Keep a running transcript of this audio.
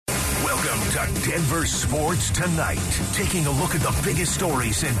Welcome to Denver Sports Tonight. Taking a look at the biggest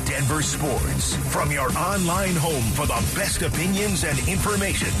stories in Denver sports. From your online home for the best opinions and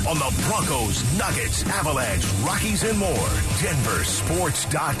information on the Broncos, Nuggets, Avalanche, Rockies, and more.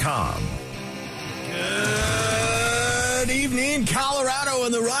 DenverSports.com. Good evening, Colorado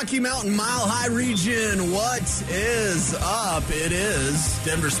and the Rocky Mountain Mile High region. What is up? It is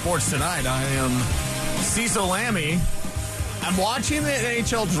Denver Sports Tonight. I am Cecil Lammy. I'm watching the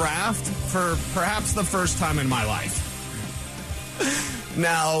NHL draft for perhaps the first time in my life.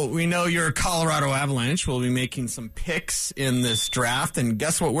 Now, we know your Colorado Avalanche will be making some picks in this draft, and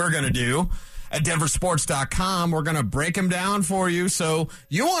guess what we're going to do? At DenverSports.com, we're going to break them down for you. So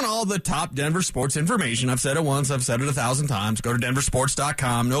you want all the top Denver sports information. I've said it once. I've said it 1,000 times. Go to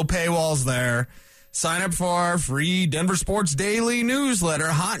DenverSports.com. No paywalls there. Sign up for our free Denver Sports Daily newsletter,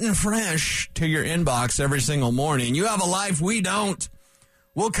 hot and fresh to your inbox every single morning. You have a life. We don't.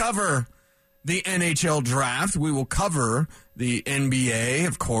 We'll cover the NHL draft. We will cover the NBA,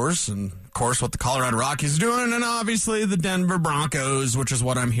 of course, and of course what the Colorado Rockies are doing, and obviously the Denver Broncos, which is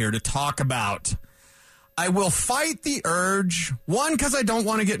what I'm here to talk about. I will fight the urge, one, because I don't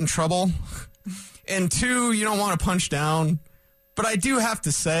want to get in trouble, and two, you don't want to punch down. But I do have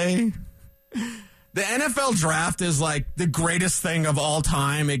to say, the NFL draft is like the greatest thing of all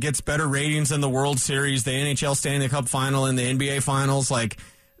time. It gets better ratings than the World Series, the NHL Stanley Cup Final, and the NBA Finals. Like,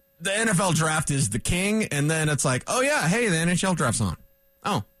 the NFL draft is the king, and then it's like, oh, yeah, hey, the NHL draft's on.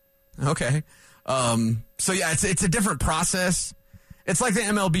 Oh, okay. So, yeah, it's a different process. It's like the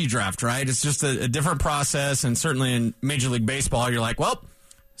MLB draft, right? It's just a different process, and certainly in Major League Baseball, you're like, well,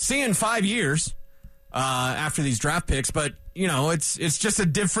 see you in 5 years after these draft picks, but, you know, it's just a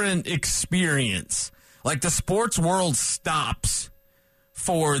different experience. Like, the sports world stops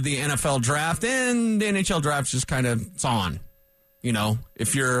for the NFL draft, and the NHL draft's just kind of, it's on. You know,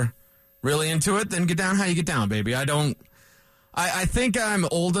 if you're really into it, then get down how you get down, baby. I think I'm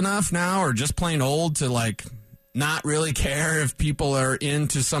old enough now, or just plain old, to, like, not really care if people are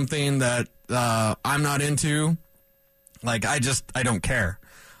into something that I'm not into. Like, I don't care.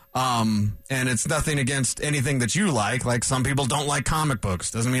 And it's nothing against anything that you like. Like, some people don't like comic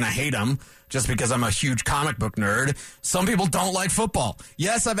books. Doesn't mean I hate them just because I'm a huge comic book nerd. Some people don't like football.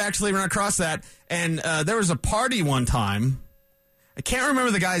 Yes, I've actually run across that. And there was a party one time. I can't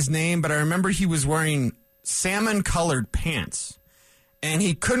remember the guy's name, but I remember he was wearing salmon-colored pants. And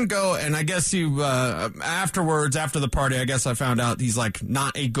he couldn't go, and I guess afterwards, after the party, I guess I found out he's, like,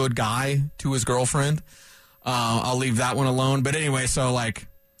 not a good guy to his girlfriend. I'll leave that one alone. But anyway, so, like,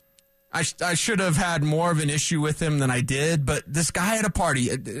 I should have had more of an issue with him than I did. But this guy at a party,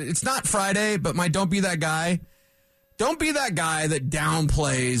 it's not Friday, but my don't be that guy. Don't be that guy that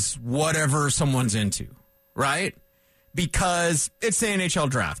downplays whatever someone's into, right? Because it's the NHL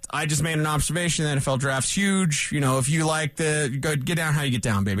draft. I just made an observation. The NFL draft's huge. You know, if you like get down how you get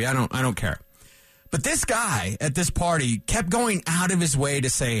down, baby. I don't care. But this guy at this party kept going out of his way to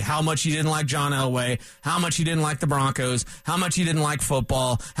say how much he didn't like John Elway, how much he didn't like the Broncos, how much he didn't like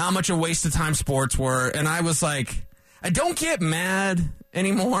football, how much a waste of time sports were. And I was like, I don't get mad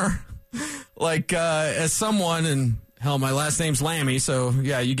anymore. Like, as someone, and hell, my last name's Lammy, so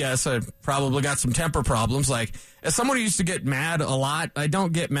yeah, you guess I probably got some temper problems. Like, as someone who used to get mad a lot, I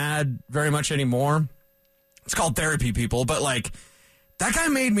don't get mad very much anymore. It's called therapy, people. But, like, that guy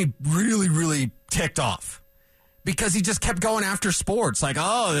made me really, really ticked off because he just kept going after sports. Like,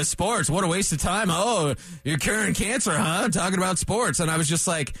 oh, this sports, what a waste of time. Oh, you're curing cancer, huh? Talking about sports. And I was just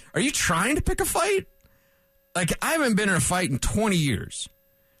like, are you trying to pick a fight? Like, I haven't been in a fight in 20 years,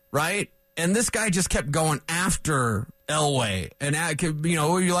 right? And this guy just kept going after Elway. And, you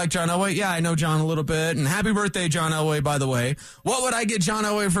know, you like John Elway? Yeah, I know John a little bit. And happy birthday, John Elway, by the way. What would I get John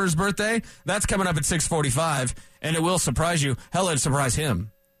Elway for his birthday? That's coming up at 6:45, and it will surprise you. Hell, it'd surprise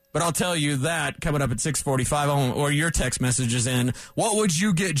him. But I'll tell you that coming up at 6:45, or your text messages in. What would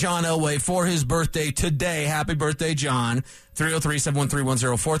you get John Elway for his birthday today? Happy birthday, John.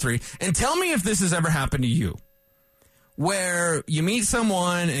 303-713-1043. And tell me if this has ever happened to you, where you meet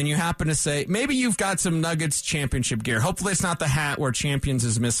someone and you happen to say, maybe you've got some Nuggets championship gear. Hopefully it's not the hat where champions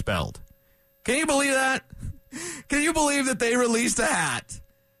is misspelled. Can you believe that? Can you believe that they released a hat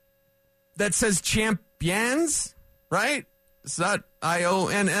that says champions, right? It's not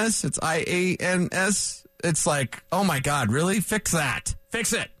IONS, it's IANS. It's like, oh my God, really? Fix that.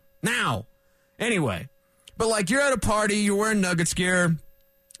 Fix it. Now. Anyway. But like, you're at a party, you're wearing Nuggets gear.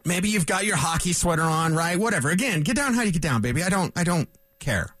 Maybe you've got your hockey sweater on, right? Whatever. Again, get down how you get down, baby. I don't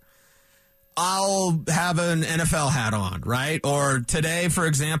care. I'll have an NFL hat on, right? Or today, for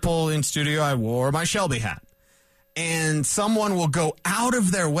example, in studio, I wore my Shelby hat. and someone will go out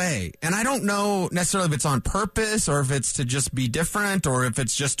of their way. And I don't know necessarily if it's on purpose or if it's to just be different or if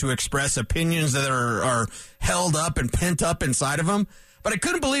it's just to express opinions that are held up and pent up inside of them. But I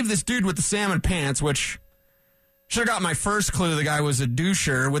couldn't believe this dude with the salmon pants, which should have got my first clue the guy was a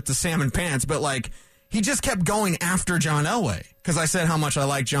doucher with the salmon pants. But, like, he just kept going after John Elway because I said how much I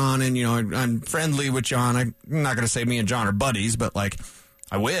like John and, you know, I'm friendly with John. I'm not going to say me and John are buddies, but, like,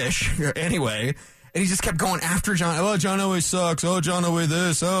 I wish. Anyway, and he just kept going after John. Oh, John Elway sucks. Oh, John Elway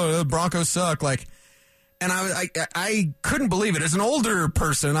this. Oh, the Broncos suck. Like, and I couldn't believe it. As an older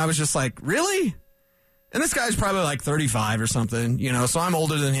person, I was just like, really? And this guy's probably like 35 or something, you know, so I'm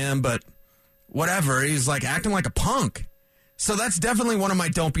older than him, but whatever. He's like acting like a punk. So that's definitely one of my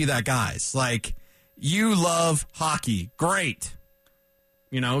don't be that guys. Like, you love hockey. Great.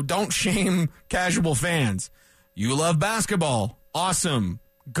 You know, don't shame casual fans. You love basketball. Awesome.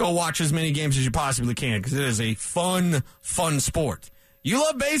 Go watch as many games as you possibly can because it is a fun sport. You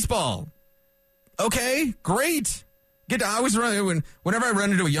love baseball. Okay, great. Whenever I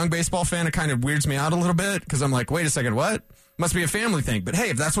run into a young baseball fan, it kind of weirds me out a little bit because I'm like, wait a second, what? Must be a family thing. But hey,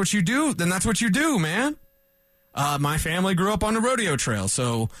 if that's what you do, then that's what you do, man. My family grew up on the rodeo trail,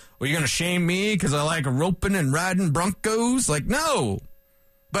 so are you going to shame me because I like roping and riding Broncos? Like, no.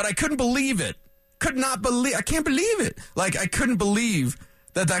 But I couldn't believe it. I can't believe it. Like, I couldn't believe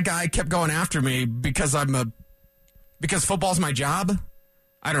that guy kept going after me because because football's my job.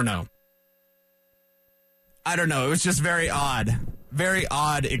 I don't know. It was just very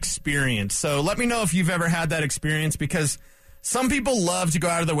odd experience. So let me know if you've ever had that experience because some people love to go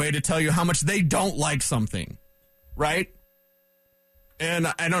out of their way to tell you how much they don't like something, right?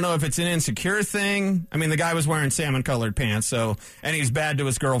 And I don't know if it's an insecure thing. I mean, the guy was wearing salmon-colored pants, and he's bad to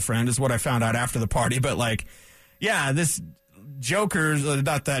his girlfriend is what I found out after the party. But, like, yeah, this joker,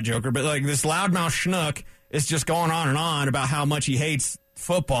 not that joker, but, like, this loudmouth schnook is just going on and on about how much he hates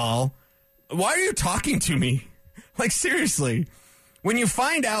football. Why are you talking to me? Like, seriously. When you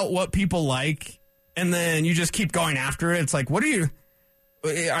find out what people like and then you just keep going after it, it's like,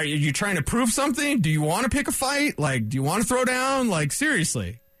 are you trying to prove something? Do you want to pick a fight? Like, do you want to throw down? Like,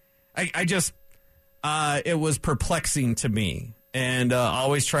 seriously. It was perplexing to me. And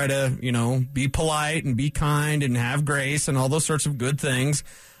always try to, you know, be polite and be kind and have grace and all those sorts of good things.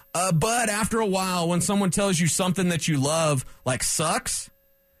 But after a while, when someone tells you something that you love, like, sucks,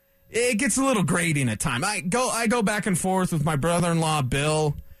 it gets a little grating at times. I go back and forth with my brother-in-law,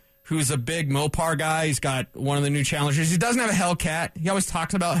 Bill, who's a big Mopar guy. He's got one of the new Challengers. He doesn't have a Hellcat. He always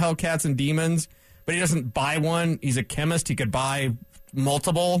talks about Hellcats and demons, but he doesn't buy one. He's a chemist. He could buy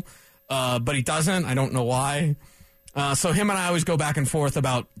multiple, but he doesn't. I don't know why. So him and I always go back and forth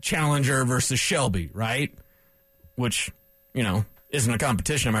about Challenger versus Shelby, right? Which, you know, isn't a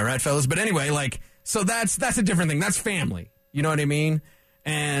competition, am I right, fellas? But anyway, like, so that's a different thing. That's family. You know what I mean?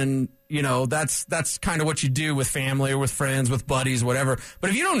 And, you know, that's kind of what you do with family or with friends, with buddies, whatever.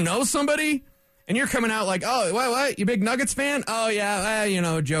 But if you don't know somebody and you're coming out like, oh, what? You big Nuggets fan? Oh, yeah, you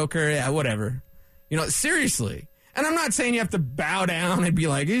know, Joker, yeah, whatever. You know, seriously. And I'm not saying you have to bow down and be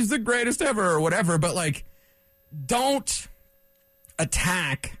like, he's the greatest ever or whatever, but, like, don't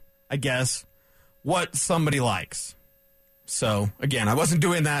attack, I guess, what somebody likes. So, again, I wasn't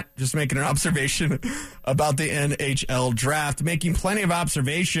doing that, just making an observation about the NHL draft. Making plenty of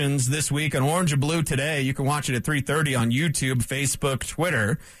observations this week on Orange and Blue Today. You can watch it at 3:30 on YouTube, Facebook,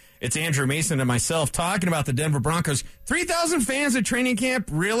 Twitter. It's Andrew Mason and myself talking about the Denver Broncos. 3,000 fans at training camp?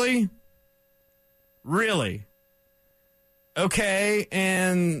 Really? Really? Okay,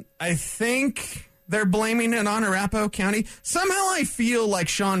 and I think they're blaming it on Arapahoe County. Somehow I feel like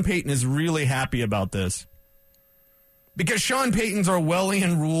Sean Payton is really happy about this. Because Sean Payton's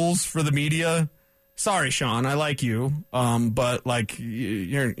Orwellian rules for the media. Sorry, Sean, I like you, but like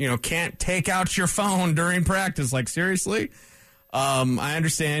you can't take out your phone during practice. Like, seriously, I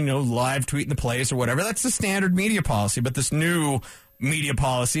understand, you know, live tweeting the plays or whatever. That's the standard media policy. But this new media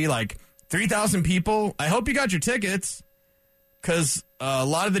policy, like 3,000 people. I hope you got your tickets because a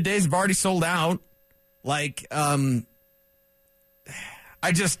lot of the days have already sold out. Like,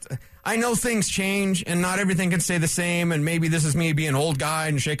 I know things change and not everything can stay the same. And maybe this is me being an old guy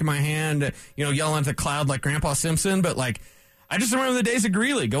and shaking my hand, you know, yelling at the cloud like Grandpa Simpson. But, like, I just remember the days of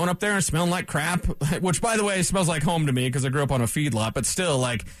Greeley going up there and smelling like crap, which, by the way, smells like home to me because I grew up on a feedlot. But still,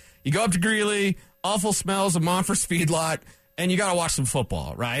 like, you go up to Greeley, awful smells of Monfors feedlot, and you got to watch some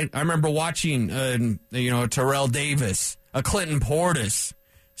football, right? I remember watching, Terrell Davis, a Clinton Portis,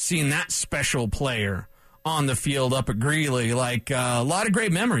 seeing that special player on the field up at Greeley. Like, a lot of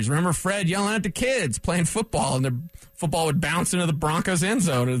great memories. Remember Fred yelling at the kids playing football, and the football would bounce into the Broncos end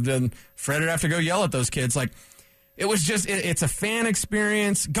zone, and then Fred would have to go yell at those kids. Like, it was just, it's a fan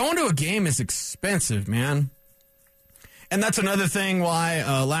experience. Going to a game is expensive, man. And that's another thing why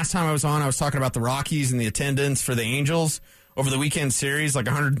last time I was on, I was talking about the Rockies and the attendance for the Angels over the weekend series, like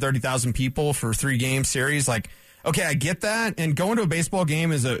 130,000 people for 3-game series. Like, okay, I get that. And going to a baseball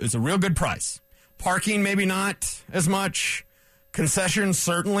game is a real good price. Parking, maybe not as much. Concessions,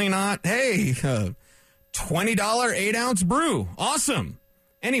 certainly not. Hey, $20 8-ounce brew. Awesome.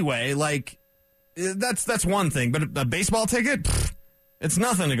 Anyway, like, that's one thing. But a baseball ticket, it's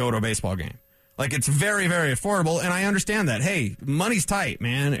nothing to go to a baseball game. Like, it's very, very affordable, and I understand that. Hey, money's tight,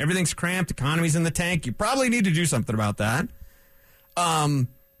 man. Everything's cramped. Economy's in the tank. You probably need to do something about that.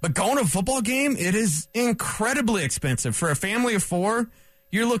 But going to a football game, it is incredibly expensive. For a family of 4,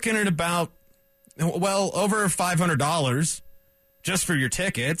 you're looking at about, well, over $500 just for your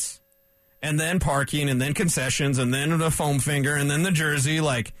tickets, and then parking, and then concessions, and then the foam finger, and then the jersey.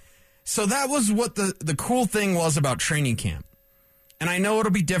 Like, so that was what the cool thing was about training camp. And I know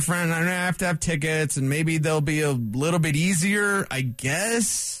it'll be different. I know I have to have tickets, and maybe they'll be a little bit easier, I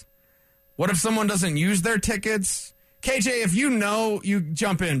guess. What if someone doesn't use their tickets? KJ, if you know, you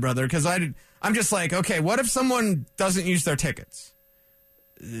jump in, brother, because I'm just like, okay, what if someone doesn't use their tickets?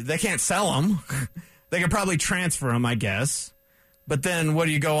 They can't sell them. They could probably transfer them, I guess. But then what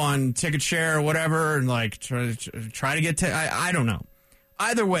do you go on Ticket Share or whatever and like try to get I don't know.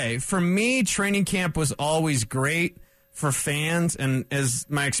 Either way, for me, training camp was always great for fans, and as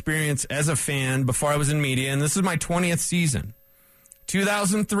my experience as a fan before I was in media, and this is my 20th season.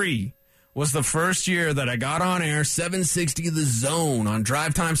 2003 was the first year that I got on air, 760 The Zone on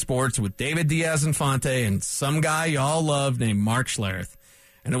Drive Time Sports with David Diaz-Infante and some guy y'all love named Mark Schlereth.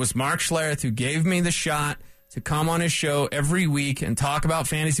 And it was Mark Schlereth who gave me the shot to come on his show every week and talk about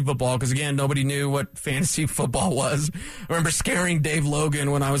fantasy football, because, again, nobody knew what fantasy football was. I remember scaring Dave Logan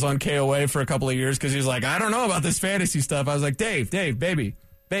when I was on KOA for a couple of years because he was like, I don't know about this fantasy stuff. I was like, Dave, baby.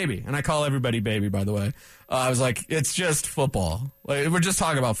 And I call everybody baby, by the way. I was like, it's just football. Like, we're just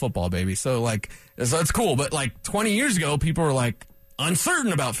talking about football, baby. So it's cool. But, 20 years ago, people were,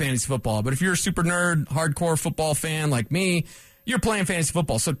 uncertain about fantasy football. But if you're a super nerd, hardcore football fan like me, you're playing fantasy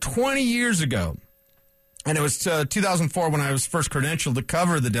football. So 20 years ago, and it was 2004 when I was first credentialed to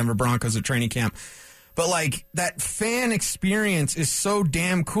cover the Denver Broncos at training camp. But, that fan experience is so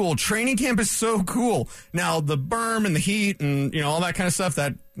damn cool. Training camp is so cool. Now, the berm and the heat and, all that kind of stuff,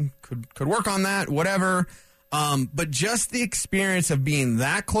 that could work on that, whatever. But just the experience of being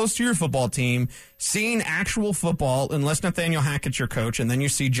that close to your football team, seeing actual football, unless Nathaniel Hackett's your coach, and then you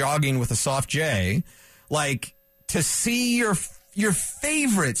see jogging with a soft J, to see your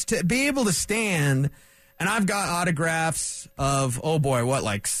favorites, to be able to stand. And I've got autographs of,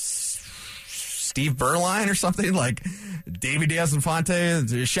 Steve Berline or something, David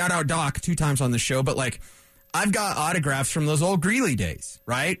Diaz-Infante. Shout out Doc 2 times on the show. But, I've got autographs from those old Greeley days,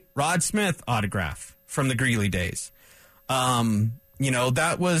 right? Rod Smith autograph from the Greeley days.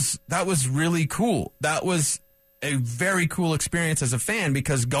 That was really cool. That was a very cool experience as a fan,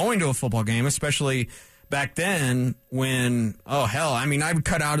 because going to a football game, especially back then when, I would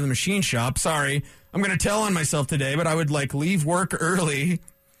cut out of the machine shop. Sorry, I'm going to tell on myself today, but I would leave work early.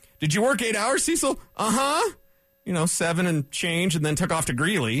 Did you work 8 hours, Cecil? 7 and change, and then took off to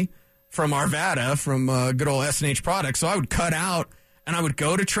Greeley from Arvada, from good old S&H Products. So I would cut out, and I would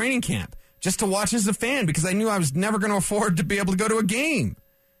go to training camp just to watch as a fan, because I knew I was never going to afford to be able to go to a game.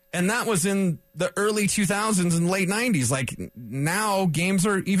 And that was in the early 2000s and late 90s. Now games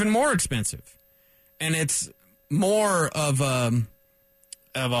are even more expensive. And it's more of a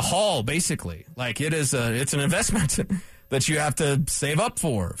haul, basically. It's an investment that you have to save up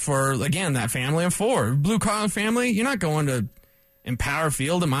for, again, that family of 4. Blue collar family, you're not going to Empower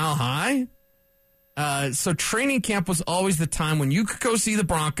Field a Mile High. So training camp was always the time when you could go see the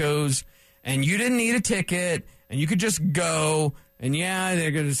Broncos, and you didn't need a ticket, and you could just go, and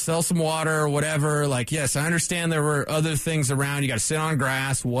they're going to sell some water or whatever. Yes, I understand there were other things around. You got to sit on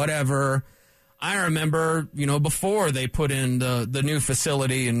grass, whatever. I remember, before they put in the new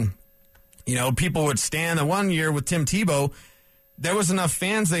facility, and, people would stand. The one year with Tim Tebow, there was enough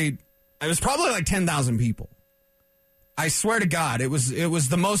fans. It was probably 10,000 people. I swear to God, it was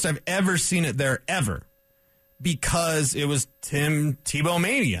the most I've ever seen it there ever, because it was Tim Tebow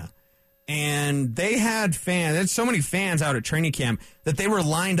mania. And they had fans. There's so many fans out at training camp that they were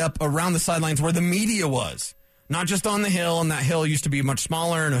lined up around the sidelines where the media was, not just on the hill. And that hill used to be much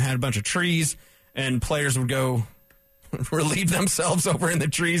smaller, and it had a bunch of trees, and players would go relieve themselves over in the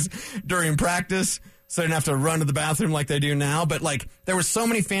trees during practice, so they didn't have to run to the bathroom like they do now. But there were so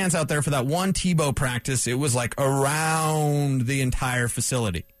many fans out there for that one Tebow practice. It was around the entire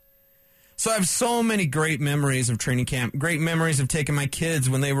facility. So I have so many great memories of training camp, great memories of taking my kids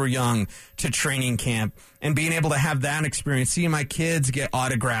when they were young to training camp and being able to have that experience, seeing my kids get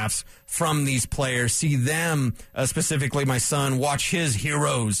autographs from these players, see them, specifically my son, watch his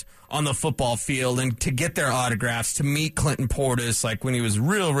heroes on the football field and to get their autographs, to meet Clinton Portis, like when he was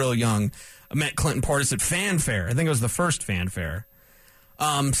real young. I met Clinton Portis at Fanfare. I think it was the first Fanfare.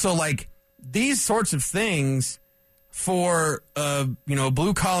 So like these sorts of things for a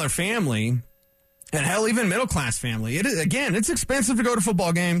blue collar family, and hell, even middle class family. It's expensive to go to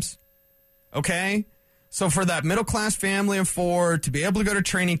football games. Okay, so for that middle class family of four to be able to go to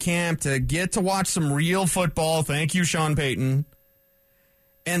training camp, to get to watch some real football. Thank you, Sean Payton.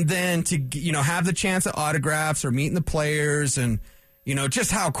 And then to have the chance at autographs or meeting the players, and just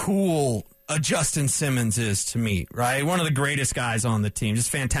how cool Justin Simmons is to meet, right? One of the greatest guys on the team. Just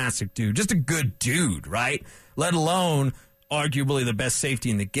fantastic dude. Just a good dude, right? Let alone arguably the best safety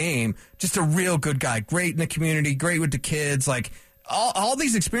in the game. Just a real good guy. Great in the community. Great with the kids. Like, all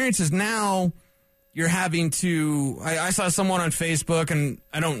these experiences now you're having to... I saw someone on Facebook, and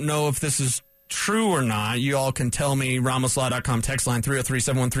I don't know if this is true or not. You all can tell me. RamosLaw.com text line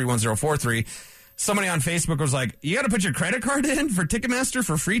 303-713-1043. Somebody on Facebook was like, you got to put your credit card in for Ticketmaster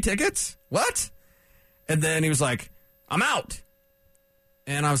for free tickets? What? And then he was like, I'm out.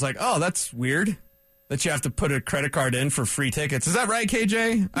 And I was like, oh, that's weird that you have to put a credit card in for free tickets. Is that right,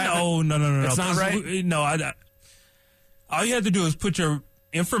 KJ? No. It's not right? No, all you have to do is put your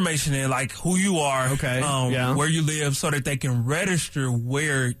information in, like who you are, where you live, so that they can register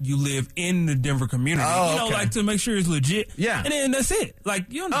where you live in the Denver community. Like to make sure it's legit. Yeah. And then that's it. Like,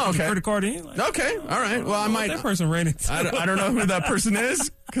 you don't have to put your credit card in. Like, okay. All right. Well, I might. That person ran it. I don't know who that person is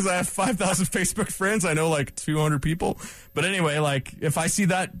because I have 5,000 Facebook friends. I know like 200 people. But anyway, like if I see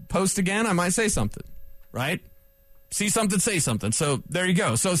that post again, I might say something, right? See something, say something. So there you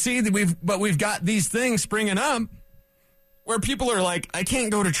go. So see, we've got these things springing up where people are like, I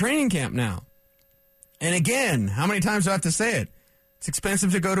can't go to training camp now. And again, how many times do I have to say it? It's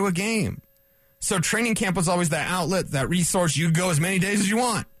expensive to go to a game. So training camp was always that outlet, that resource. You go as many days as you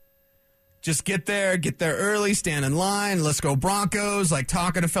want. Just get there early, stand in line, let's go Broncos, like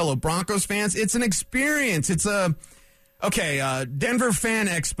talking to fellow Broncos fans. It's an experience. It's Denver Fan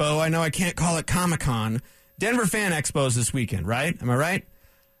Expo. I know I can't call it Comic-Con. Denver Fan Expo is this weekend, right? Am I right?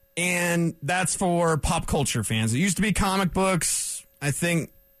 And that's for pop culture fans. It used to be comic books. I think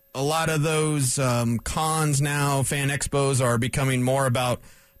a lot of those cons now, fan expos, are becoming more about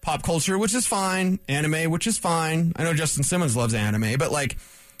pop culture, which is fine. Anime, which is fine. I know Justin Simmons loves anime, but like,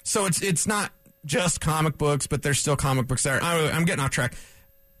 so it's not just comic books, but there's still comic books there. I'm getting off track.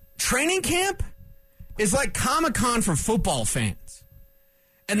 Training camp is like Comic-Con for football fans.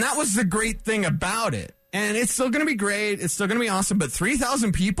 And that was the great thing about it. And it's still going to be great. It's still going to be awesome. But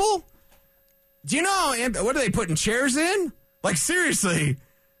 3,000 people? Do you know, what are they putting chairs in? Like, seriously.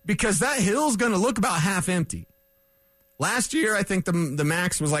 Because that hill's going to look about half empty. Last year, I think the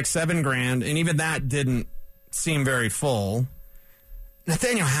max was like $7,000. And even that didn't seem very full.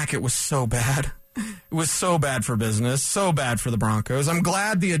 Nathaniel Hackett was so bad. It was so bad for business. So bad for the Broncos. I'm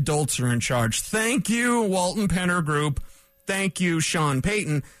glad the adults are in charge. Thank you, Walton Penner Group. Thank you, Sean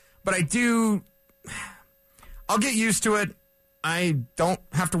Payton. But I'll get used to it. I don't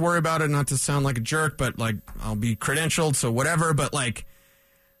have to worry about it, not to sound like a jerk, but like I'll be credentialed, so whatever. But like,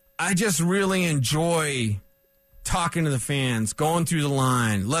 I just really enjoy talking to the fans, going through the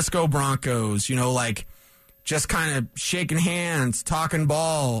line. Let's go Broncos, like just kind of shaking hands, talking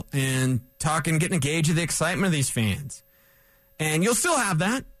ball, and getting engaged with the excitement of these fans. And you'll still have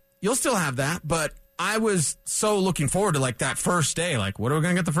that. But I was so looking forward to like that first day. Like, what are we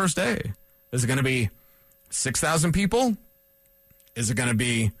going to get the first day? Is it going to be 6,000 people? Is it going to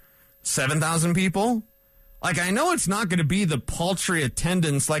be 7,000 people? Like, I know it's not going to be the paltry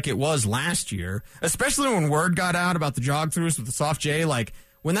attendance like it was last year, especially when word got out about the jog-throughs with the Soft J. Like,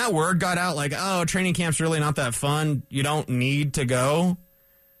 when that word got out, like, oh, training camp's really not that fun, you don't need to go.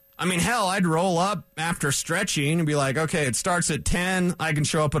 I mean, hell, I'd roll up after stretching and be like, okay, it starts at 10, I can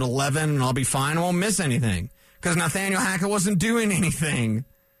show up at 11, and I'll be fine, I won't miss anything. Because Nathaniel Hackett wasn't doing anything.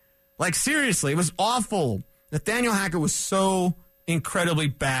 Like, seriously, it was awful. Nathaniel Hackett was so incredibly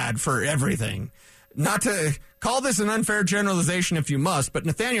bad for everything. Not to call this an unfair generalization if you must, but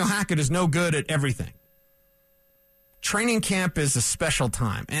Nathaniel Hackett is no good at everything. Training camp is a special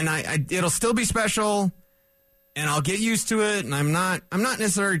time, and it'll still be special, and I'll get used to it, and I'm not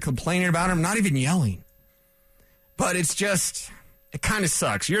necessarily complaining about it. I'm not even yelling. But it's just... it kind of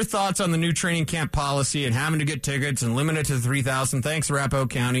sucks. Your thoughts on the new training camp policy and having to get tickets and limit it to 3,000. Thanks, Arapahoe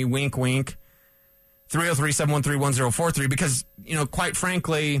County. Wink, wink. 303-713-1043. Because, quite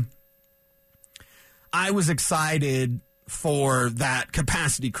frankly, I was excited for that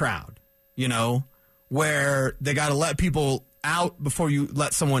capacity crowd, where they got to let people out before you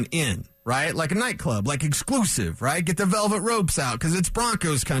let someone in, right? Like a nightclub, like exclusive, right? Get the velvet ropes out because it's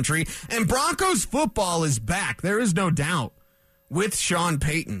Broncos country. And Broncos football is back. There is no doubt with Sean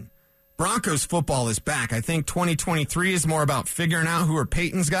Payton. Broncos football is back. I think 2023 is more about figuring out who are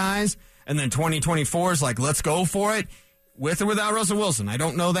Payton's guys. And then 2024 is like, let's go for it with or without Russell Wilson. I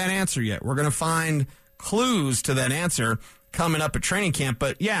don't know that answer yet. We're going to find clues to that answer coming up at training camp.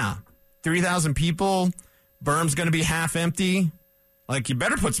 But yeah, 3,000 people. Berm's going to be half empty. Like, you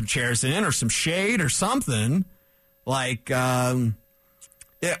better put some chairs in or some shade or something. Like,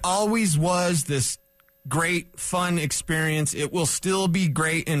 it always was this great, fun experience. It will still be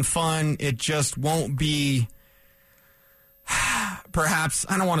great and fun. It just won't be, perhaps,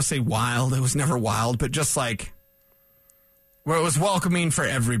 I don't want to say wild. It was never wild, but just like, where it was welcoming for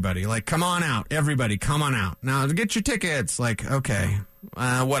everybody. Like, come on out. Everybody, come on out. Now, to get your tickets, like, okay,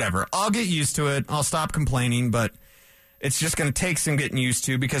 whatever. I'll get used to it. I'll stop complaining, but it's just going to take some getting used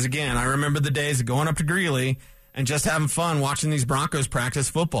to because, again, I remember the days of going up to Greeley and just having fun watching these Broncos practice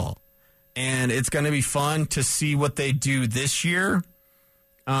football. And it's going to be fun to see what they do this year.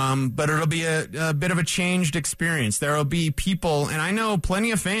 But it'll be a bit of a changed experience. There will be people, and I know plenty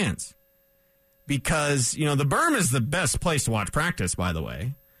of fans, because, the berm is the best place to watch practice, by the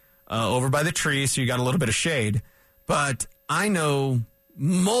way, over by the tree, so you got a little bit of shade. But I know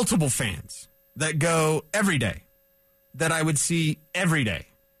multiple fans that go every day, that I would see every day,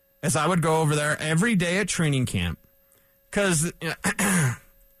 as I would go over there every day at training camp. Because,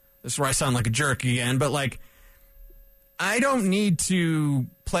 this is where I sound like a jerk again, but like, I don't need to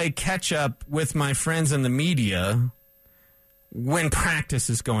play catch up with my friends in the media when practice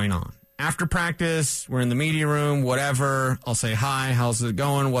is going on. After practice, we're in the media room, whatever. I'll say, hi, how's it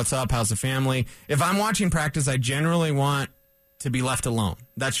going? What's up? How's the family? If I'm watching practice, I generally want to be left alone.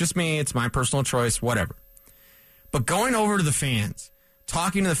 That's just me. It's my personal choice, whatever. But going over to the fans,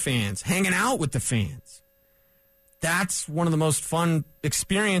 talking to the fans, hanging out with the fans, that's one of the most fun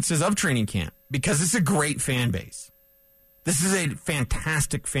experiences of training camp because it's a great fan base. This is a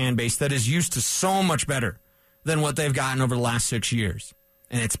fantastic fan base that is used to so much better than what they've gotten over the last 6 years.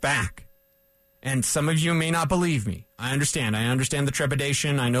 And it's back. And some of you may not believe me. I understand. I understand the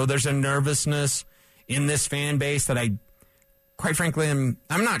trepidation. I know there's a nervousness in this fan base that I, quite frankly, I'm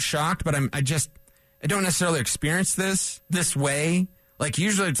not shocked, but I don't necessarily experience this way. Like,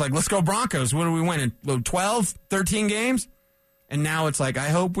 usually it's like, let's go Broncos. What do we win? 12, 13 games? And now it's like, I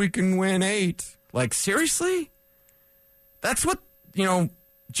hope we can win 8. Like, seriously? That's what,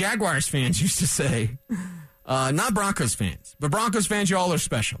 Jaguars fans used to say. Not Broncos fans. But Broncos fans, y'all are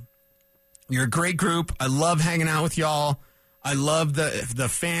special. You're a great group. I love hanging out with y'all. I love the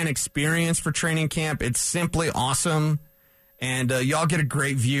fan experience for training camp. It's simply awesome. And y'all get a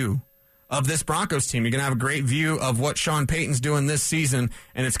great view of this Broncos team. You're going to have a great view of what Sean Payton's doing this season,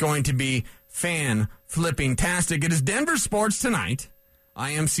 and it's going to be fan-flipping-tastic. It is Denver Sports Tonight.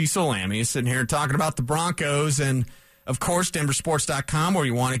 I am Cecil Lammey, sitting here talking about the Broncos, and, of course, denversports.com, where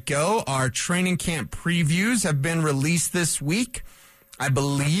you want to go. Our training camp previews have been released this week. I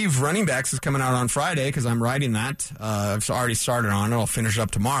believe Running Backs is coming out on Friday because I'm writing that. I've already started on it. I'll finish it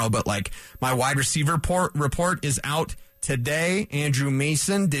up tomorrow. But, my wide receiver report is out today. Andrew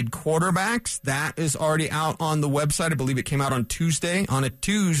Mason did quarterbacks. That is already out on the website. I believe it came out on a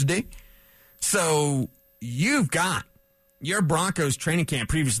Tuesday. So you've got your Broncos training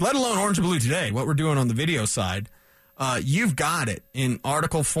camp previews, let alone Orange and Blue today, what we're doing on the video side. You've got it in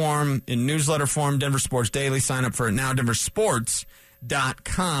article form, in newsletter form, Denver Sports Daily. Sign up for it now,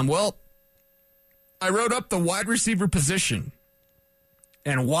 denversports.com. Well, I wrote up the wide receiver position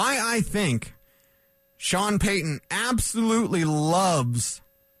and why I think Sean Payton absolutely loves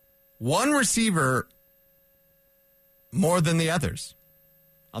one receiver more than the others.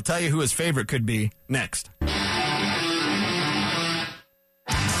 I'll tell you who his favorite could be next.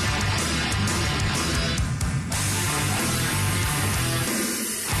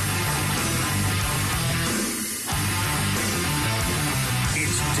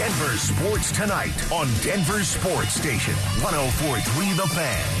 Denver Sports Tonight on Denver Sports Station 104.3 The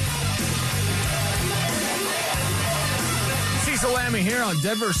Fan. Cecil Lammey here on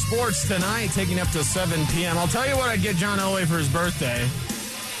Denver Sports Tonight, taking up to 7 p.m. I'll tell you what I'd get John Elway for his birthday.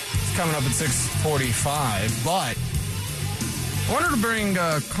 It's coming up at 6:45, but I wanted to bring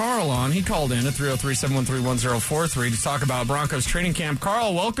Carl on. He called in at 303-713-1043 to talk about Broncos training camp.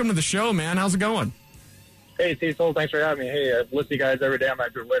 Carl, welcome to the show, man. How's it going? Hey, Cecil, thanks for having me. Hey, I listen to you guys every day on my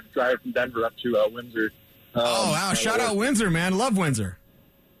drive from Denver up to Windsor. Wow. Shout out Windsor, man. Love Windsor.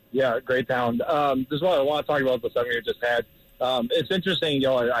 Yeah, great town. Just what I want to talk about the summer you just had. It's interesting,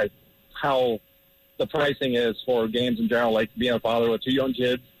 how the pricing is for games in general, like being a father with 2 young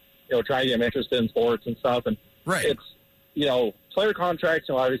kids, trying to get them interested in sports and stuff. And it's, player contracts,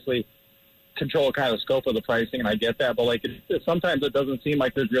 obviously control kind of the scope of the pricing, and I get that. But, sometimes it doesn't seem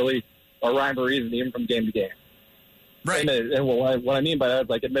like there's really a rhyme or reason even from game to game. Right. And what I mean by that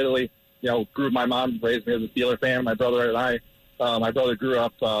is, admittedly, my mom raised me as a Steeler fan. My brother and I, my brother grew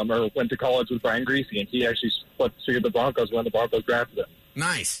up or went to college with Brian Griese, and he actually cheered the Broncos when the Broncos drafted him.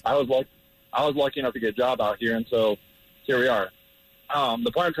 Nice. I was lucky enough to get a job out here, and so here we are.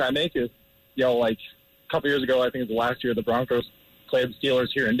 The point I'm trying to make is, a couple years ago, I think it was the last year, the Broncos played the Steelers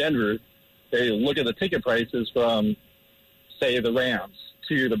here in Denver. They look at the ticket prices from, say, the Rams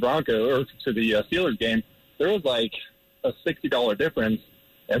to the Broncos or to the Steelers game. There was a $60 difference.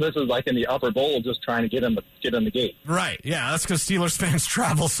 And this is in the upper bowl, just trying to get in the gate. Right. Yeah, that's because Steelers fans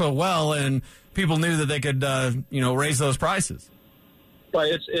travel so well, and people knew that they could, raise those prices. But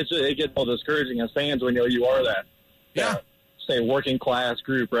it gets all discouraging as fans when you are that say working class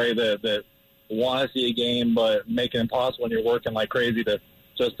group, right? That want to see a game, but make it impossible when you're working like crazy to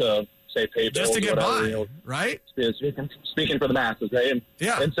say pay bills, just to get whatever, by, right? Speaking for the masses, right?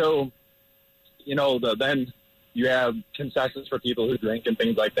 And so then you have concessions for people who drink and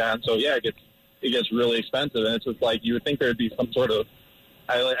things like that. And so, it gets really expensive. And it's just you would think there would be some sort of,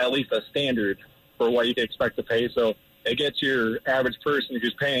 at least a standard for what you can expect to pay. So it gets your average person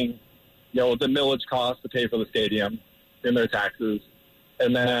who's paying, the millage cost to pay for the stadium in their taxes.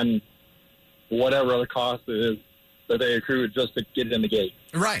 And then whatever other cost it is that they accrue just to get in the gate.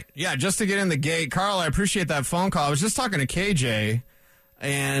 Right. Yeah, just to get in the gate. Carl, I appreciate that phone call. I was just talking to KJ.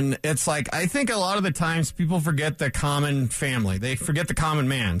 And it's I think a lot of the times people forget the common family. They forget the common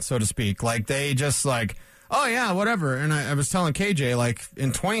man, so to speak. They just oh, yeah, whatever. And I was telling KJ,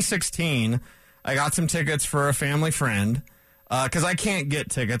 in 2016, I got some tickets for a family friend because I can't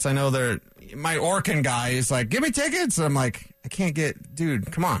get tickets. I know my Orkin guy is give me tickets. And I'm I can't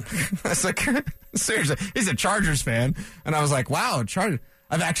dude, come on. I was seriously, he's a Chargers fan. And I was wow,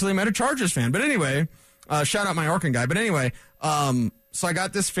 I've actually met a Chargers fan. But anyway, shout out my Orkin guy. But anyway, so I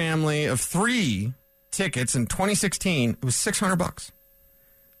got this family of 3 tickets in 2016. It was $600.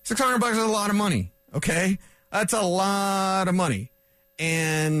 $600 is a lot of money. Okay, that's a lot of money.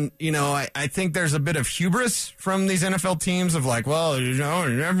 And I think there's a bit of hubris from these NFL teams of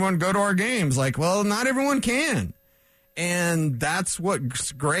everyone go to our games. Well, not everyone can, and that's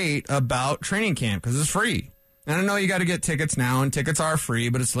what's great about training camp because it's free. And I know you got to get tickets now, and tickets are free,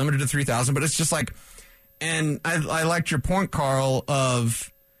 but it's limited to 3,000. But it's just and I liked your point, Carl,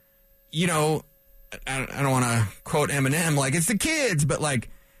 of, I don't want to quote Eminem, it's the kids, but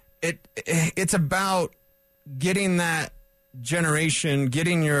it's about getting that generation,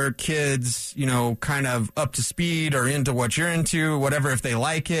 getting your kids, kind of up to speed or into what you're into, whatever, if they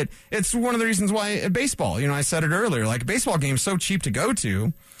like it. It's one of the reasons why baseball, I said it earlier, a baseball game is so cheap to go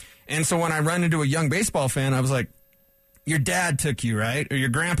to. And so when I run into a young baseball fan, I was your dad took you, right? Or your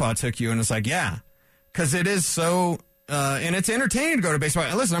grandpa took you. And it's yeah. Because it is so, and it's entertaining to go to baseball.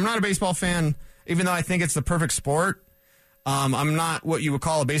 And listen, I'm not a baseball fan, even though I think it's the perfect sport. I'm not what you would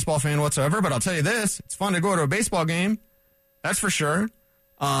call a baseball fan whatsoever, but I'll tell you this, it's fun to go to a baseball game. That's for sure.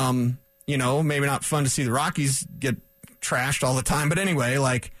 Maybe not fun to see the Rockies get trashed all the time. But anyway,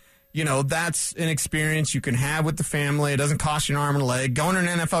 that's an experience you can have with the family. It doesn't cost you an arm and a leg. Going to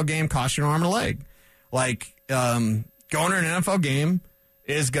an NFL game costs you an arm and a leg. Going to an NFL game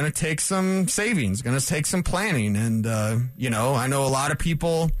is going to take some savings, going to take some planning. And, I know a lot of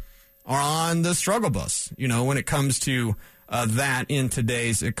people are on the struggle bus, when it comes to that in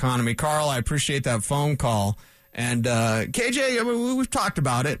today's economy. Carl, I appreciate that phone call. And KJ, we've talked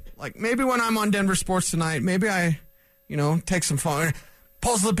about it. Maybe when I'm on Denver Sports Tonight, maybe I, take some phone.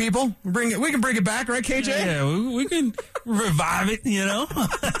 Pulse of the people. We can bring it back, right, KJ? Yeah, we can revive it,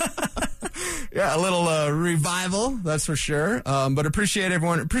 Yeah, a little revival, that's for sure. But appreciate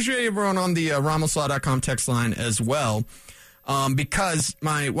everyone. Appreciate everyone on the RamosLaw.com text line as well. Because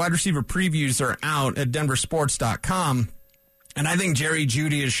my wide receiver previews are out at DenverSports.com. And I think Jerry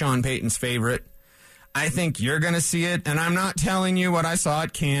Jeudy is Sean Payton's favorite. I think you're going to see it. And I'm not telling you what I saw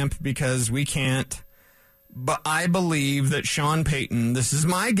at camp because we can't. But I believe that Sean Payton, this is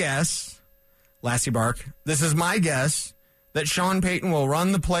my guess, Lassie Bark, this is my guess, that Sean Payton will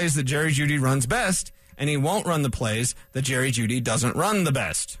run the plays that Jerry Jeudy runs best, and he won't run the plays that Jerry Jeudy doesn't run the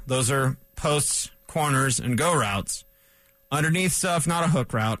best. Those are posts, corners, and go routes. Underneath stuff, not a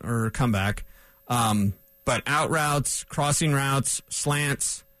hook route or comeback, but out routes, crossing routes,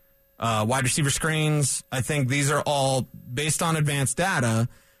 slants, wide receiver screens. I think these are all based on advanced data.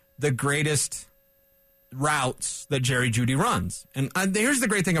 the greatest routes that Jerry Jeudy runs. And here's the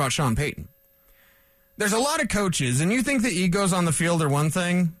great thing about Sean Payton. There's a lot of coaches, and you think the egos on the field are one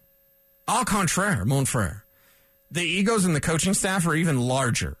thing? Au contraire, mon frere. The egos in the coaching staff are even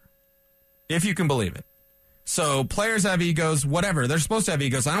larger, if you can believe it. So players have egos, whatever. They're supposed to have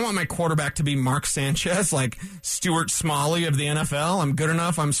egos. I don't want my quarterback to be Mark Sanchez, like Stuart Smalley of the NFL. I'm good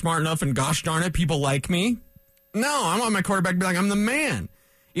enough, I'm smart enough, and gosh darn it, people like me. No, I want my quarterback to be like, I'm the man.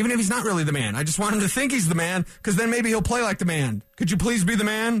 Even if he's not really the man. I just want him to think he's the man, because then maybe he'll play like the man. Could you please be the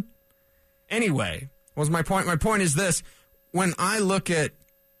man? Anyway, what was my point? My point is this. When I look at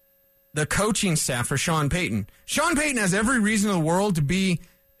the coaching staff for Sean Payton has every reason in the world to be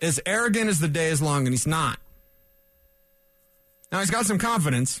as arrogant as the day is long, and he's not. Now, he's got some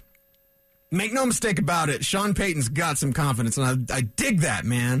confidence. Make no mistake about it, Sean Payton's got some confidence, and I dig that,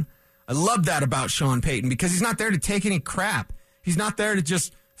 man. I love that about Sean Payton, because he's not there to take any crap. He's not there to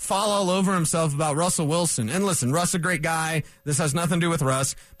just fall all over himself about Russell Wilson. And listen, Russ a great guy. This has nothing to do with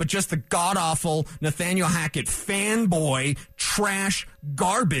Russ, but just the god-awful Nathaniel Hackett fanboy trash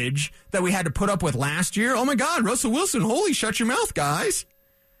garbage that we had to put up with last year. Oh, my God, Russell Wilson, holy shut your mouth, guys.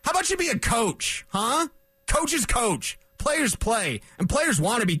 How about you be a coach, huh? Coaches coach. Players play, and players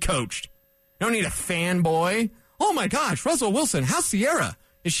want to be coached. You don't need a fanboy. Oh, my gosh, Russell Wilson, how's Sierra?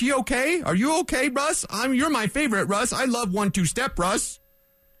 Is she okay? Are you okay, Russ? You're my favorite, Russ. I love 1-2-step, Russ.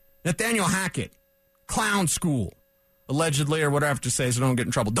 Nathaniel Hackett, clown school, allegedly, or whatever I have to say so don't get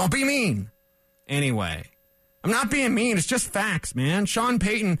in trouble. Don't be mean. Anyway, I'm not being mean. It's just facts, man. Sean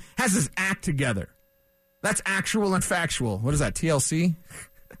Payton has his act together. That's actual and factual. What is that, TLC?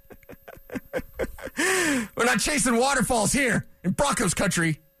 We're not chasing waterfalls here in Broncos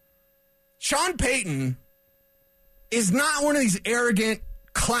country. Sean Payton is not one of these arrogant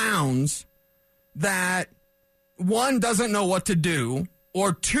clowns that, one, doesn't know what to do,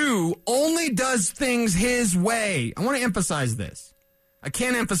 or two, only does things his way. I want to emphasize this. I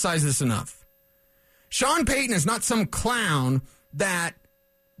can't emphasize this enough. Sean Payton is not some clown that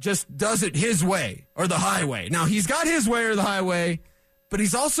just does it his way or the highway. Now, he's got his way or the highway, but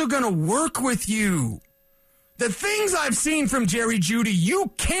he's also going to work with you. The things I've seen from Jerry Jeudy,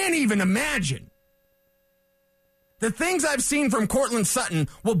 you can't even imagine. The things I've seen from Courtland Sutton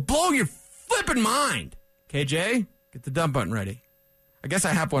will blow your flipping mind. KJ, get the dump button ready. I guess I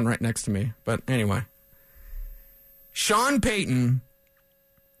have one right next to me, but anyway. Sean Payton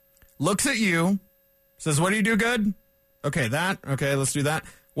looks at you, says, what do you do good? Okay, that. Okay, let's do that.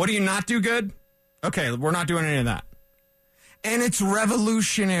 What do you not do good? Okay, we're not doing any of that. And it's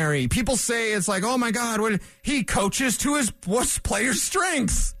revolutionary. People say it's like, oh my God, he coaches to his players'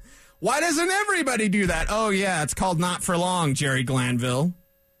 strengths. Why doesn't everybody do that? Oh yeah, it's called not for long, Jerry Glanville.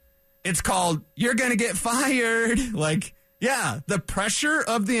 It's called you're going to get fired. Like, yeah, the pressure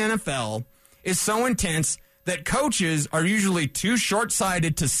of the NFL is so intense that coaches are usually too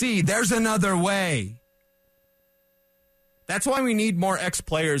short-sighted to see there's another way. That's why we need more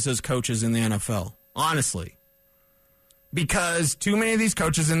ex-players as coaches in the NFL, honestly. Because too many of these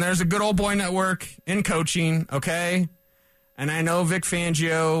coaches, and there's a good old boy network in coaching, okay? And I know Vic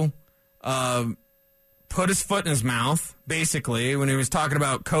Fangio put his foot in his mouth, basically, when he was talking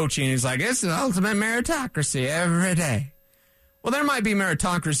about coaching. He's like, it's an ultimate meritocracy every day. Well, there might be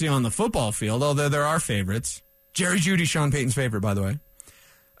meritocracy on the football field, although there are favorites. Jerry Jeudy, Sean Payton's favorite, by the way,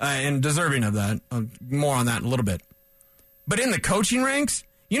 and deserving of that. More on that in a little bit. But in the coaching ranks,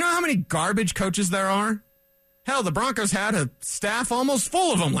 you know how many garbage coaches there are? Hell, the Broncos had a staff almost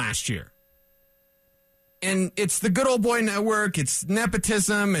full of them last year. And it's the good old boy network. It's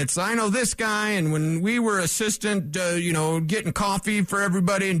nepotism. It's I know this guy. And when we were assistant, getting coffee for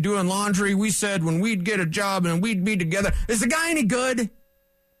everybody and doing laundry, we said when we'd get a job and we'd be together. Is the guy any good?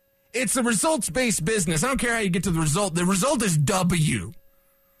 It's a results-based business. I don't care how you get to the result. The result is W.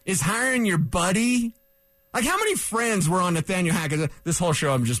 Is hiring your buddy. Like, how many friends were on Nathaniel Hackett? This whole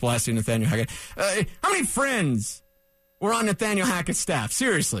show, I'm just blasting Nathaniel Hackett. How many friends were on Nathaniel Hackett's staff?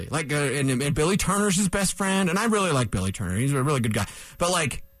 Seriously. Like, and Billy Turner's his best friend, and I really like Billy Turner. He's a really good guy. But,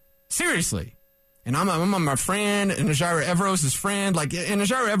 like, seriously. And I'm my friend, and Najira Evro's his friend. Like, and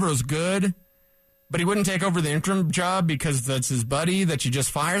Najira Evro's good, but he wouldn't take over the interim job because that's his buddy that you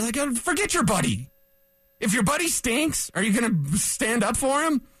just fired. Like, forget your buddy. If your buddy stinks, are you going to stand up for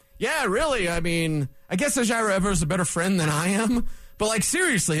him? Yeah, really. I mean, I guess Najira Evro's a better friend than I am. But, like,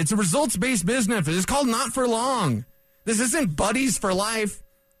 seriously, it's a results-based business. It's called not for long. This isn't buddies for life.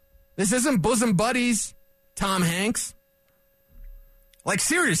 This isn't bosom buddies, Tom Hanks. Like,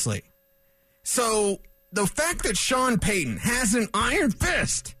 seriously. So, the fact that Sean Payton has an iron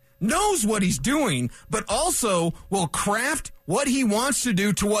fist knows what he's doing, but also will craft what he wants to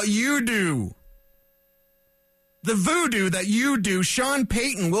do to what you do. The voodoo that you do, Sean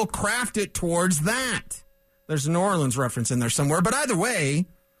Payton will craft it towards that. There's a New Orleans reference in there somewhere, but either way,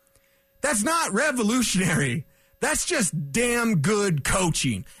 that's not revolutionary. That's just damn good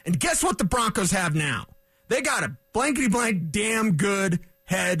coaching. And guess what the Broncos have now? They got a blankety-blank damn good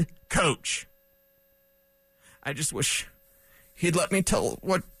head coach. I just wish he'd let me tell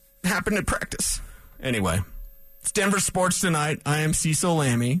what happened at practice. Anyway, it's Denver Sports Tonight. I am Cecil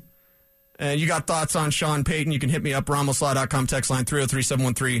Lammey. You got thoughts on Sean Payton, you can hit me up, RamosLaw.com, text line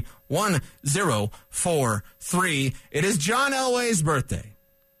 303-713-1043. It is John Elway's birthday.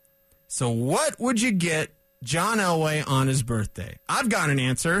 So what would you get John Elway on his birthday? I've got an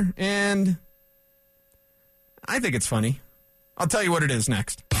answer, and I think it's funny. I'll tell you what it is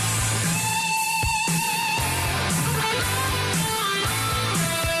next.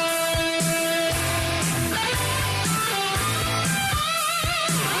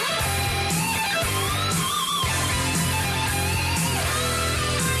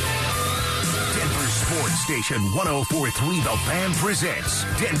 Station 104.3 The Fan presents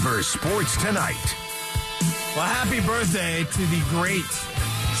Denver Sports Tonight. Well, happy birthday to the great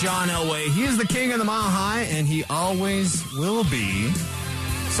John Elway. He is the king of the Mile High, and he always will be.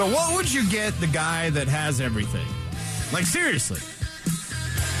 So what would you get the guy that has everything? Like, seriously.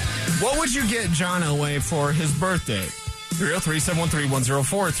 What would you get John Elway for his birthday?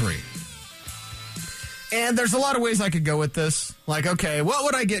 303-713-1043. And there's a lot of ways I could go with this. Like, okay, what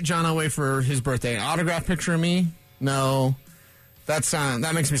would I get John Elway for his birthday? An autograph picture of me? No.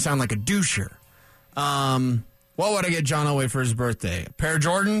 That makes me sound like a doucher. What would I get John Elway for his birthday? A pair of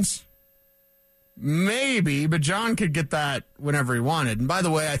Jordans? Maybe, but John could get that whenever he wanted. And by the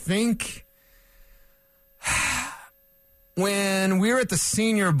way, I think when we were at the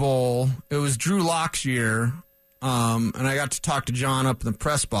Senior Bowl, it was Drew Lock's year, and I got to talk to John up in the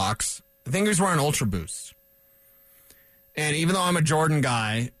press box. I think he was wearing Ultra Boosts. And even though I'm a Jordan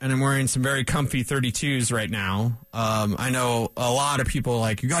guy and I'm wearing some very comfy 32s right now, I know a lot of people are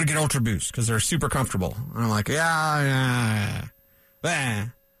like, you got to get Ultra Boosts because they're super comfortable. And I'm like,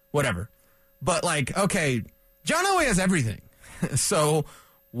 whatever. But like, okay, John Elway has everything. So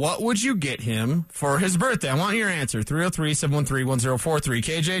what would you get him for his birthday? I want your answer. 303-713-1043.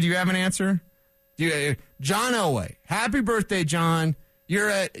 KJ, do you have an answer? John Elway. Happy birthday, John. You're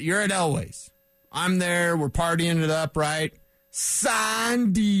at Elway's. I'm there. We're partying it up, right?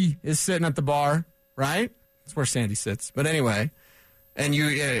 Sandy is sitting at the bar, right? That's where Sandy sits. But anyway, and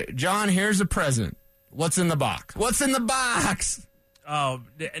John, here's a present. What's in the box? What's in the box? Now,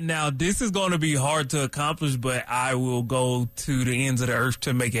 this is going to be hard to accomplish, but I will go to the ends of the earth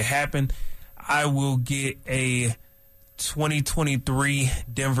to make it happen. I will get a 2023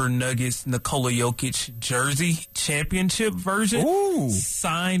 Denver Nuggets Nikola Jokic jersey championship version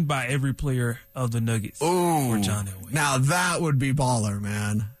signed by every player of the Nuggets for John Elway. Now that would be baller,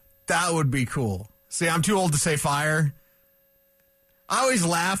 man. That would be cool. See, I'm too old to say fire. I always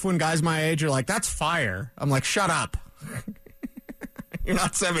laugh when guys my age are like, that's fire. I'm like, shut up. You're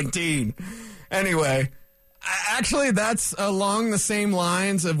not 17. Anyway, actually, that's along the same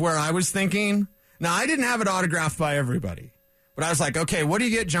lines of where I was thinking. Now, I didn't have it autographed by everybody, but I was like, okay, what do you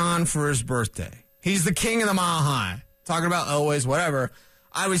get John for his birthday? He's the king of the Mile High. Talking about Elway's, whatever.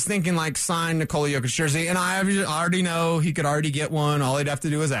 I was thinking like sign Nikola Jokic jersey, and I already know he could already get one. All he'd have to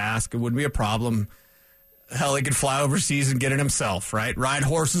do is ask. It wouldn't be a problem. Hell, he could fly overseas and get it himself, right? Ride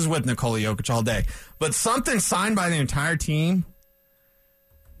horses with Nikola Jokic all day. But something signed by the entire team,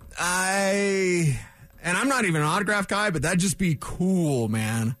 and I'm not even an autograph guy, but that'd just be cool,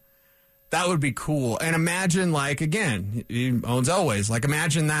 man. That would be cool. And imagine, like, again, he owns Elway's. Like,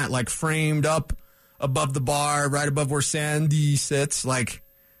 imagine that, like, framed up above the bar, right above where Sandy sits. Like,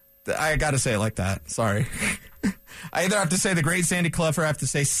 I got to say it like that. Sorry. I either have to say the great Sandy Clough or I have to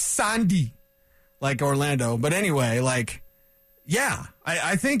say Sandy, like Orlando. But anyway, like, yeah,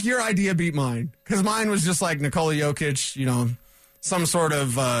 I think your idea beat mine. Because mine was just like Nikola Jokic, you know, some sort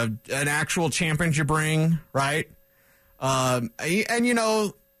of an actual championship ring, right? And, you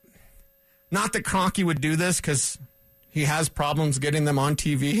know, not that Kroenke would do this because he has problems getting them on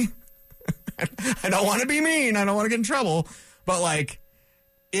TV. I don't want to be mean. I don't want to get in trouble. But, like,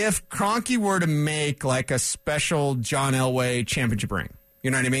 if Kroenke were to make, like, a special John Elway championship ring, you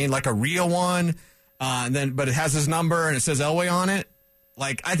know what I mean? Like a real one, but it has his number and it says Elway on it.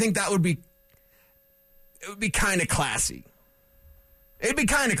 Like, I think it would be kind of classy. It'd be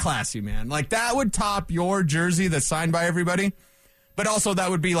kind of classy, man. Like, that would top your jersey that's signed by everybody. But also that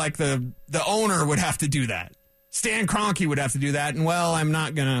would be like the owner would have to do that. Stan Kroenke would have to do that, and, well, I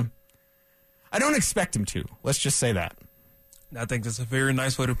don't expect him to. Let's just say that. I think that's a very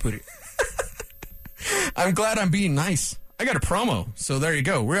nice way to put it. I'm glad I'm being nice. I got a promo, so there you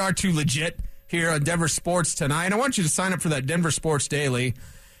go. We are too legit here on Denver Sports Tonight. I want you to sign up for that Denver Sports Daily,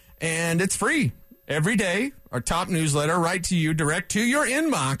 and it's free. Every day, our top newsletter, right to you, direct to your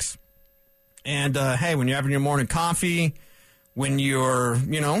inbox. And, hey, when you're having your morning coffee, when you're,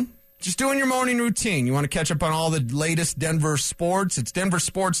 just doing your morning routine, you want to catch up on all the latest Denver sports, it's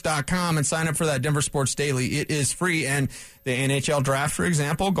denversports.com, and sign up for that Denver Sports Daily. It is free. And the NHL draft, for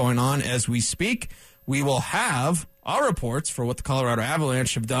example, going on as we speak, we will have our reports for what the Colorado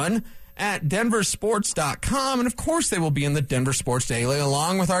Avalanche have done at denversports.com. And, of course, they will be in the Denver Sports Daily,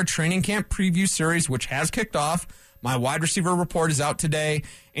 along with our training camp preview series, which has kicked off. My wide receiver report is out today.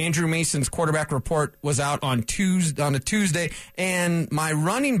 Andrew Mason's quarterback report was out on a Tuesday. And my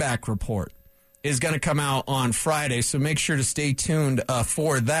running back report is going to come out on Friday. So make sure to stay tuned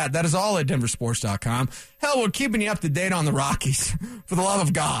for that. That is all at denversports.com. Hell, we're keeping you up to date on the Rockies, for the love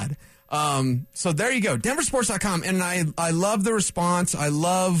of God. So there you go, denversports.com. And I love the response. I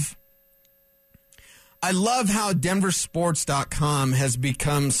love how denversports.com has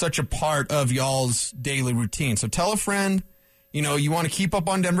become such a part of y'all's daily routine. So tell a friend, you want to keep up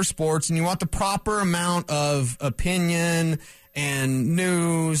on Denver sports and you want the proper amount of opinion and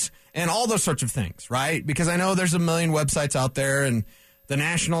news and all those sorts of things, right? Because I know there's a million websites out there and the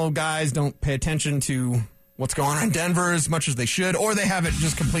national guys don't pay attention to what's going on in Denver as much as they should, or they have it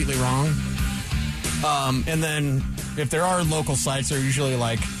just completely wrong. And then if there are local sites, they're usually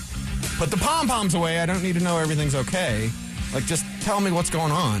like, put the pom-poms away. I don't need to know everything's okay. Just tell me what's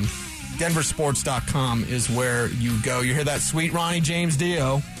going on. denversports.com is where you go. You hear that sweet Ronnie James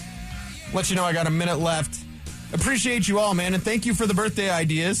Dio. Let you know I got a minute left. Appreciate you all, man, and thank you for the birthday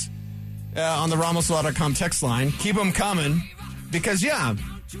ideas on the RamosLaw.com text line. Keep them coming because, yeah,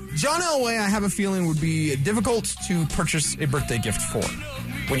 John Elway, I have a feeling, would be difficult to purchase a birthday gift for.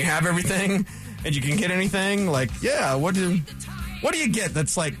 When you have everything and you can get anything, what do you get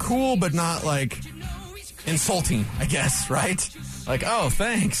that's cool but not insulting, I guess, right? Oh,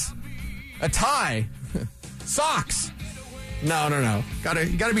 thanks. A tie. Socks. No.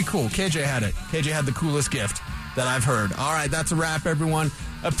 You gotta be cool. KJ had it. KJ had the coolest gift that I've heard. All right, that's a wrap, everyone.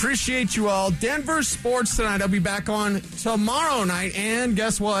 Appreciate you all. Denver Sports Tonight. I'll be back on tomorrow night, and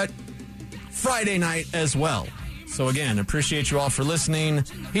guess what? Friday night as well. So again, appreciate you all for listening.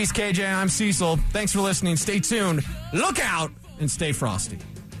 He's KJ, I'm Cecil. Thanks for listening. Stay tuned. Look out and stay frosty.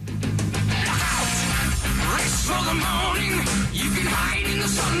 Race for the morning. You can hide in the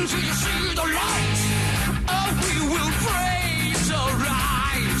sun till you see the light. Oh, we will pray.